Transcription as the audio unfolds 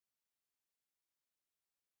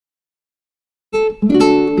Percy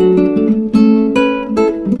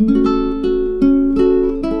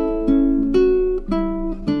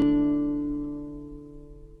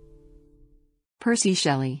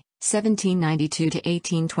Shelley, 1792 to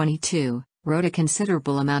 1822, wrote a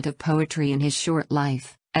considerable amount of poetry in his short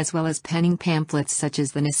life, as well as penning pamphlets such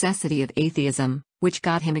as The Necessity of Atheism, which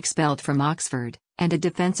got him expelled from Oxford, and A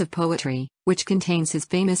Defense of Poetry, which contains his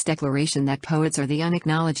famous declaration that poets are the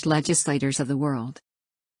unacknowledged legislators of the world.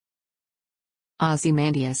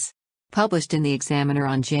 Ozymandias. Published in the Examiner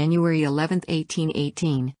on January 11,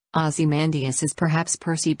 1818, Ozymandias is perhaps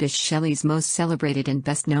Percy Bysshe Shelley's most celebrated and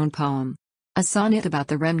best-known poem. A sonnet about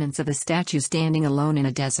the remnants of a statue standing alone in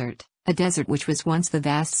a desert which was once the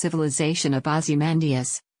vast civilization of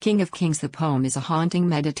Ozymandias, King of Kings. The poem is a haunting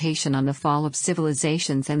meditation on the fall of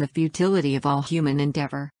civilizations and the futility of all human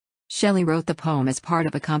endeavor. Shelley wrote the poem as part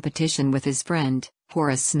of a competition with his friend,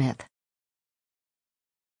 Horace Smith.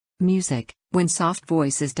 Music, When Soft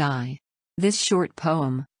Voices Die. This short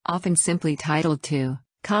poem, often simply titled To,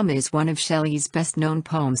 is one of Shelley's best-known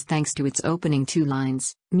poems thanks to its opening two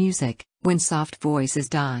lines. Music, when soft voices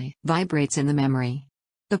die, vibrates in the memory.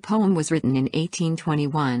 The poem was written in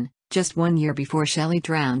 1821, just 1 year before Shelley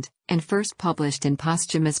drowned, and first published in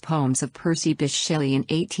Posthumous Poems of Percy Bysshe Shelley in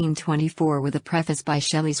 1824 with a preface by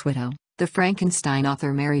Shelley's widow, the Frankenstein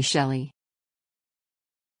author Mary Shelley.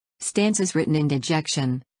 Stanzas written in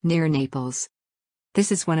dejection, near Naples.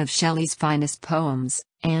 This is one of Shelley's finest poems,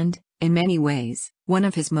 and, in many ways, one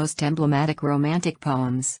of his most emblematic romantic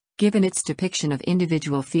poems, given its depiction of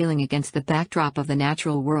individual feeling against the backdrop of the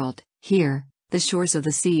natural world, here, the shores of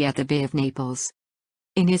the sea at the Bay of Naples.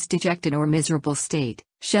 In his dejected or miserable state,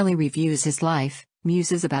 Shelley reviews his life,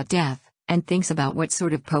 muses about death, and thinks about what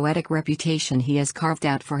sort of poetic reputation he has carved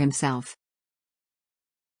out for himself.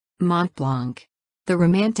 Mont Blanc. The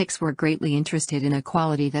Romantics were greatly interested in a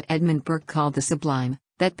quality that Edmund Burke called the sublime,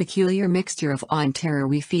 that peculiar mixture of awe and terror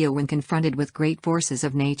we feel when confronted with great forces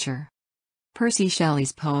of nature. Percy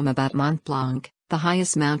Shelley's poem about Mont Blanc, the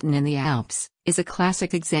highest mountain in the Alps, is a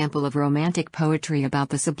classic example of romantic poetry about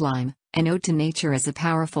the sublime, an ode to nature as a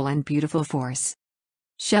powerful and beautiful force.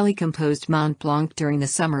 Shelley composed Mont Blanc during the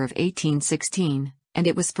summer of 1816, and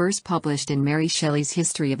it was first published in Mary Shelley's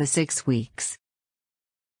History of the 6 Weeks.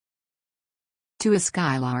 To a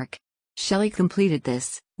Skylark. Shelley completed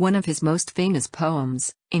this, one of his most famous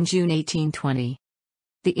poems, in June 1820.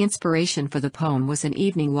 The inspiration for the poem was an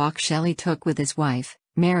evening walk Shelley took with his wife,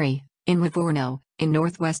 Mary, in Livorno, in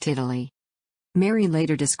northwest Italy. Mary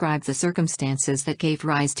later described the circumstances that gave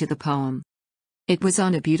rise to the poem. It was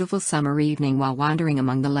on a beautiful summer evening while wandering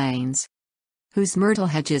among the lanes, whose myrtle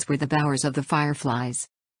hedges were the bowers of the fireflies,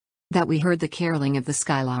 that we heard the caroling of the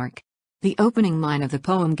skylark. The opening line of the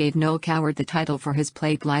poem gave Noel Coward the title for his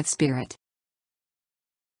play Blithe Spirit.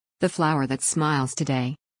 The Flower That Smiles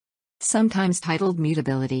Today. Sometimes titled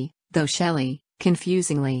Mutability, though Shelley,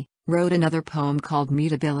 confusingly, wrote another poem called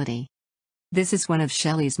Mutability. This is one of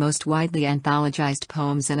Shelley's most widely anthologized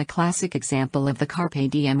poems and a classic example of the Carpe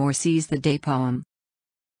Diem or Seize the Day poem.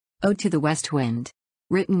 Ode to the West Wind.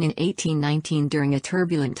 Written in 1819 during a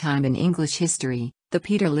turbulent time in English history, the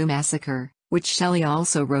Peterloo Massacre, which Shelley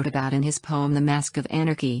also wrote about in his poem The Mask of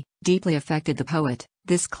Anarchy, deeply affected the poet.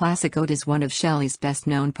 This classic ode is one of Shelley's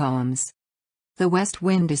best-known poems. The west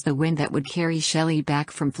wind is the wind that would carry Shelley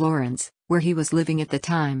back from Florence, where he was living at the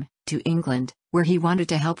time, to England, where he wanted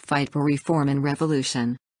to help fight for reform and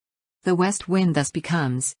revolution. The west wind thus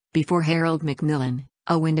becomes, before Harold Macmillan,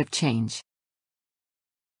 a wind of change.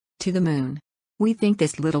 To the Moon. We think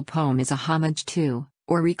this little poem is a homage to,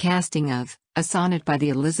 or recasting of, a sonnet by the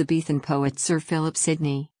Elizabethan poet Sir Philip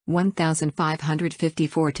Sidney,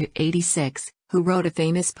 1554–86, who wrote a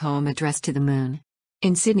famous poem addressed to the moon.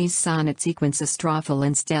 In Sidney's sonnet sequence Astrophil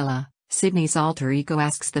and Stella, Sidney's alter ego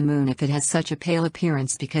asks the moon if it has such a pale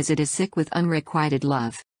appearance because it is sick with unrequited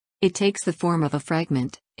love. It takes the form of a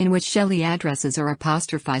fragment, in which Shelley addresses or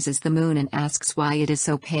apostrophizes the moon and asks why it is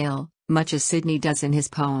so pale, much as Sidney does in his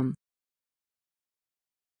poem.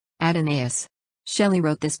 Adonais. Shelley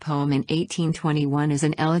wrote this poem in 1821 as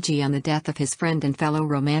an elegy on the death of his friend and fellow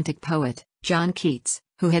romantic poet, John Keats,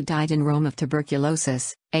 who had died in Rome of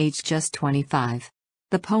tuberculosis, aged just 25.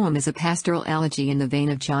 The poem is a pastoral elegy in the vein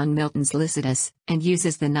of John Milton's Lycidas, and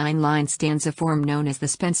uses the 9-line stanza form known as the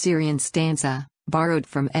Spenserian stanza, borrowed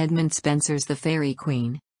from Edmund Spenser's The Faerie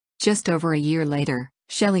Queene. Just over a year later,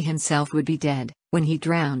 Shelley himself would be dead. When he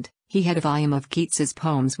drowned, he had a volume of Keats's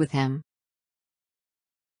poems with him.